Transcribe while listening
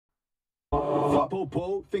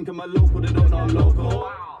Popo, think I'm a local, they don't know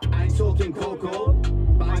local. I ain't talking cocoa,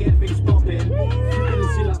 but I get things popping. You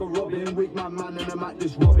can see like a Robin, wig my man and I might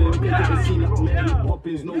just rob him. Get the scene like Mary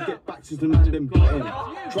Poppins, no get back to the Mandem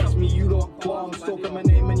got. Trust me, you don't qualm, stalk on my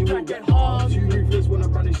name and you won't get harmed. You ruthless when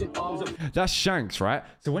I'm brandishing arms. That's Shanks, right?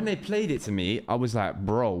 So when they played it to me, I was like,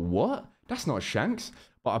 bro, what? That's not Shanks.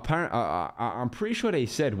 But apparently, I'm pretty sure they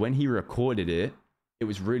said when he recorded it, it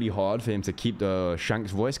was really hard for him to keep the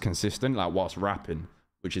Shanks voice consistent, like whilst rapping,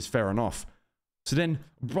 which is fair enough. So then,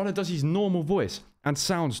 brother does his normal voice and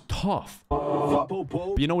sounds tough.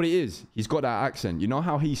 But you know what it is? He's got that accent. You know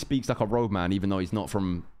how he speaks like a roadman, even though he's not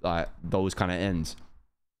from like those kind of ends.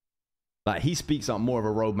 Like he speaks like more of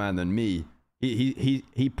a roadman than me.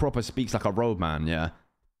 He proper speaks like a roadman. Yeah,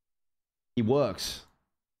 he works.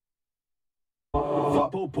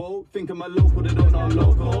 Popo, think I'm a local, they don't know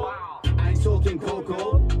local. I ain't talking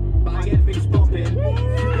cocoa, but I get things popping. You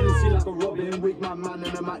can see like a Robin, wig my man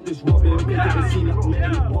and I might just rob him. Get the scene like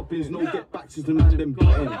Mary Poppins, no get back to the Mandem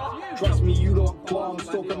got. Trust me, you don't qualm,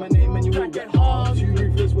 stalk on my name and you won't get harmed. You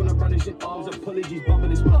ruthless when I'm brandishing arms. Apologies, but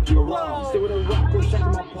this fuck your arms. Stay with a rock, go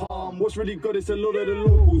shaking my palm. What's really good is a lot of the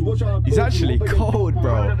locals. Watch out. He's actually cold,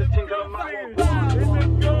 bro.